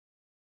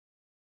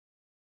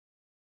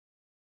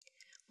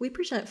We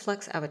present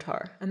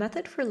FlexAvatar, a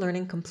method for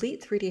learning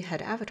complete 3D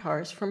head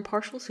avatars from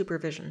partial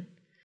supervision.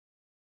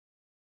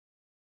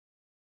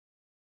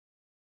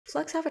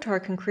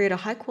 FlexAvatar can create a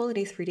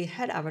high-quality 3D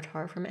head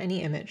avatar from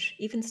any image,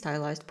 even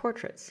stylized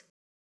portraits.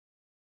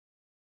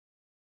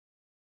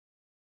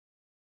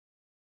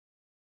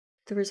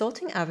 The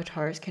resulting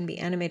avatars can be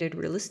animated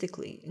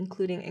realistically,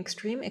 including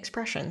extreme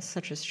expressions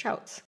such as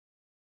shouts.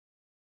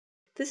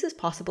 This is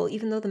possible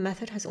even though the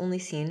method has only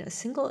seen a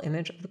single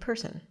image of the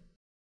person.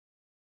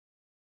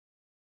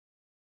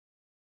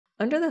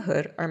 Under the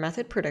hood, our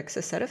method predicts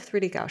a set of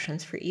 3D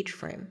Gaussians for each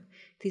frame.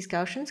 These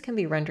Gaussians can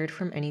be rendered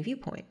from any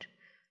viewpoint.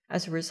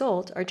 As a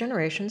result, our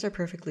generations are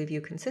perfectly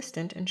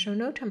view-consistent and show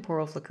no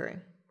temporal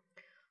flickering.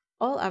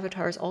 All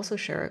avatars also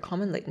share a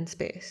common latent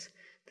space.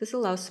 This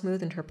allows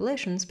smooth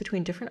interpolations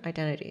between different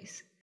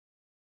identities.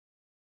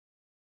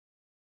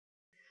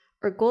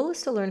 Our goal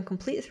is to learn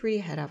complete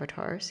 3D head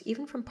avatars,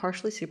 even from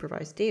partially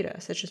supervised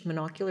data, such as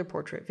monocular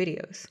portrait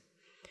videos.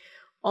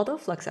 Although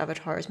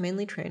FlexAvatar is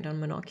mainly trained on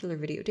monocular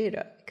video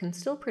data, it can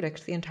still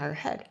predict the entire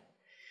head.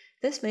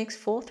 This makes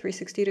full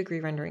 360-degree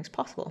renderings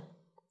possible.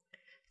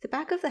 The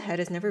back of the head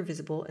is never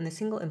visible in the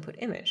single input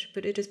image,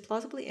 but it is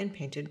plausibly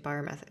inpainted by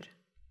our method.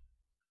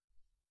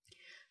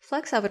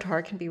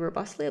 FlexAvatar can be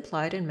robustly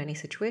applied in many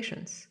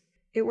situations.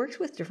 It works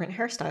with different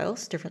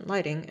hairstyles, different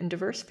lighting, and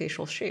diverse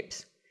facial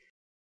shapes.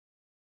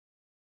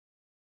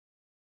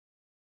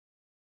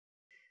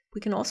 We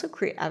can also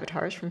create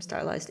avatars from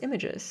stylized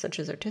images, such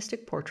as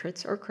artistic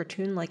portraits or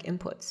cartoon-like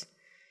inputs.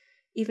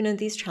 Even in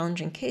these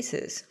challenging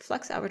cases,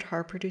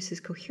 FlexAvatar produces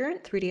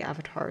coherent 3D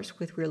avatars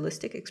with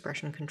realistic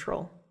expression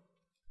control.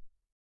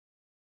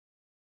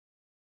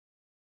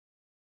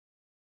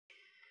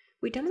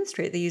 We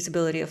demonstrate the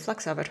usability of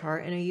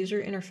FlexAvatar in a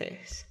user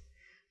interface.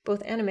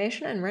 Both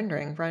animation and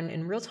rendering run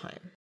in real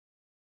time.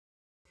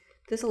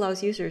 This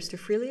allows users to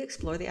freely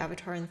explore the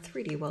avatar in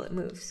 3D while it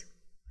moves.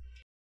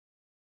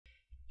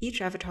 Each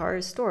avatar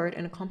is stored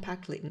in a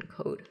compact latent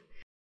code.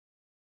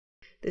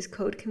 This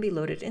code can be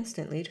loaded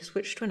instantly to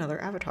switch to another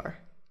avatar.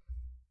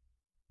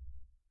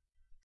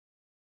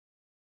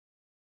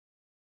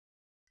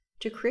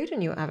 To create a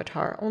new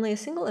avatar, only a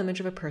single image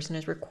of a person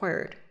is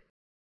required.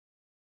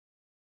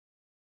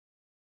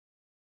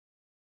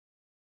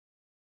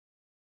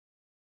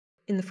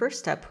 In the first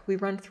step, we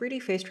run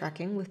 3D face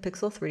tracking with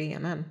Pixel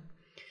 3D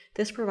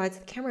This provides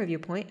the camera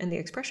viewpoint and the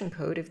expression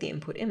code of the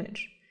input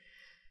image.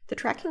 The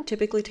tracking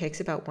typically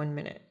takes about 1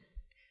 minute.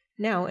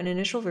 Now, an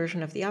initial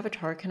version of the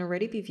avatar can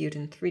already be viewed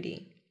in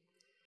 3D.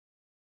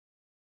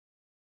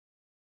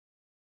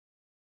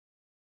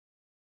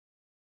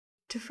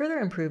 To further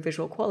improve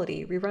visual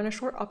quality, we run a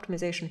short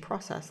optimization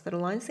process that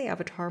aligns the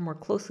avatar more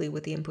closely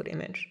with the input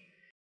image.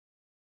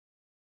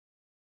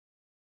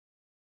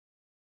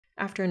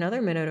 After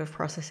another minute of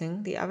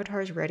processing, the avatar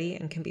is ready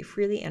and can be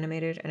freely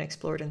animated and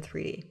explored in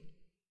 3D.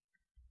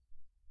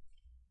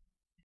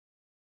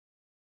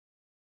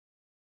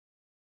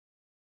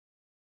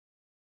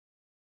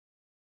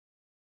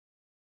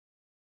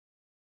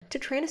 To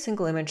train a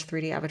single image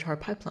 3D avatar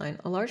pipeline,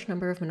 a large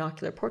number of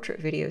monocular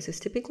portrait videos is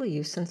typically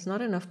used since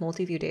not enough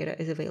multi-view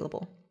data is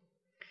available.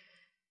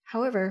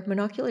 However,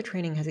 monocular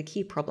training has a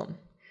key problem.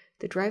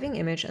 The driving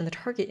image and the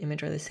target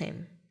image are the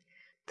same.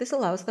 This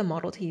allows the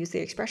model to use the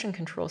expression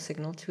control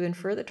signal to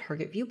infer the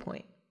target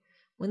viewpoint.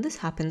 When this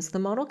happens, the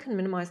model can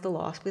minimize the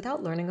loss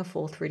without learning a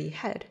full 3D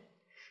head.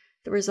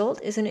 The result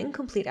is an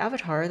incomplete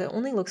avatar that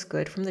only looks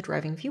good from the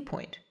driving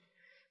viewpoint.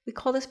 We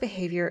call this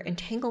behavior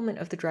entanglement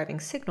of the driving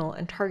signal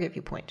and target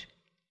viewpoint.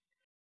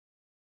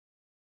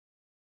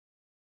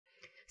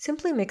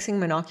 Simply mixing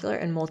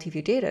monocular and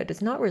multi-view data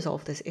does not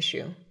resolve this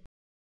issue.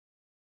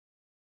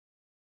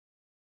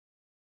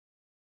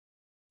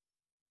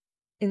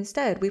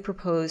 Instead, we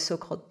propose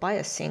so-called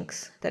bias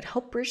sinks that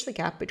help bridge the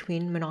gap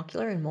between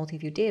monocular and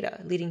multi-view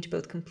data, leading to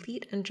both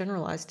complete and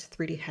generalized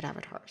 3D head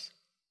avatars.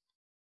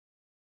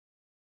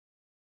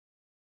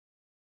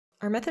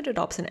 Our method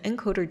adopts an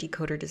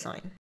encoder-decoder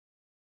design.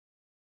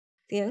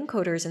 The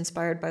encoder is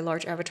inspired by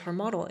large avatar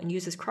model and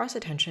uses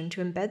cross-attention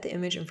to embed the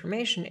image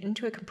information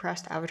into a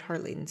compressed avatar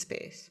latent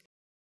space.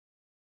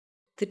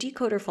 The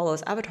decoder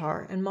follows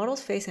avatar and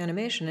models face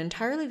animation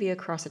entirely via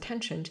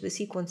cross-attention to the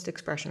sequenced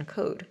expression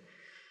code.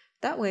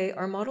 That way,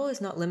 our model is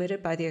not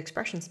limited by the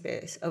expression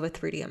space of a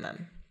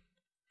 3D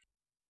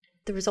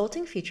The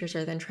resulting features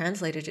are then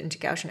translated into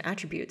Gaussian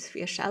attributes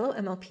via shallow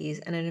MLPs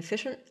and an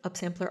efficient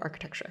upsampler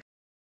architecture.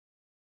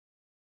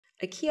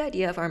 A key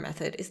idea of our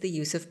method is the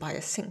use of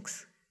bias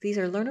sinks. These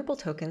are learnable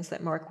tokens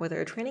that mark whether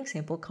a training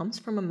sample comes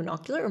from a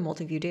monocular or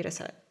multi-view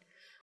dataset.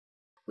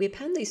 We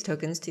append these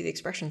tokens to the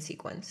expression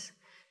sequence.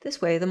 This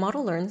way, the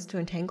model learns to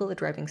entangle the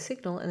driving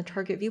signal and the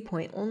target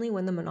viewpoint only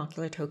when the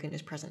monocular token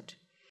is present.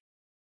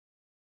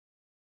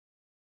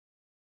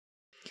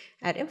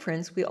 At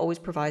inference, we always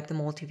provide the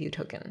multi-view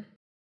token.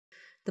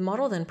 The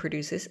model then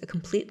produces a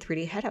complete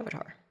 3D head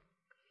avatar.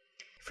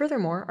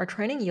 Furthermore, our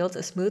training yields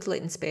a smooth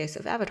latent space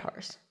of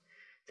avatars.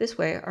 This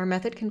way, our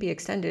method can be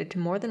extended to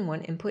more than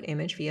one input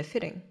image via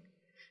fitting.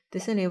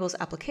 This enables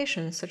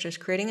applications such as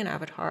creating an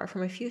avatar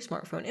from a few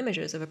smartphone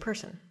images of a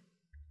person.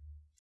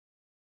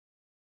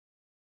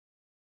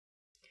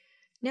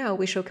 Now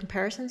we show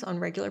comparisons on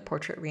regular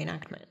portrait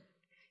reenactment.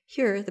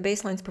 Here, the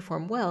baselines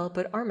perform well,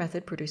 but our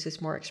method produces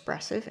more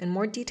expressive and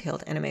more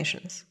detailed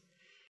animations.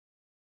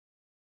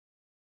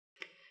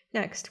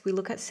 Next, we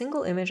look at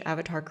single image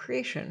avatar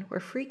creation, where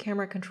free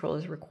camera control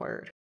is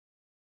required.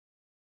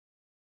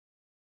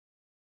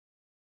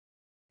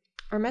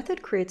 Our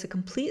method creates a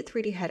complete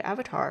 3D head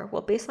avatar,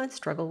 while baselines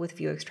struggle with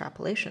view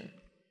extrapolation.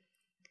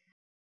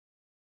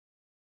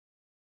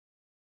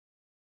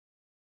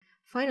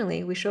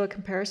 Finally, we show a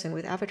comparison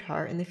with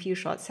avatar in the few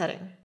shot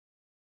setting.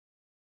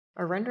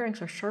 Our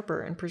renderings are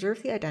sharper and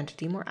preserve the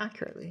identity more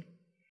accurately.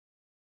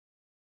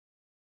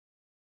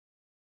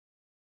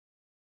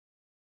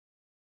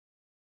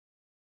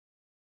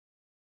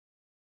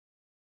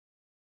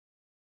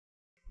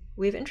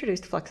 We've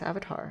introduced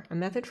FlexAvatar, a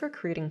method for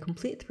creating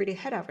complete 3D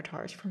head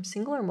avatars from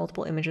single or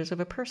multiple images of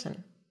a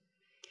person.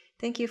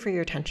 Thank you for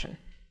your attention.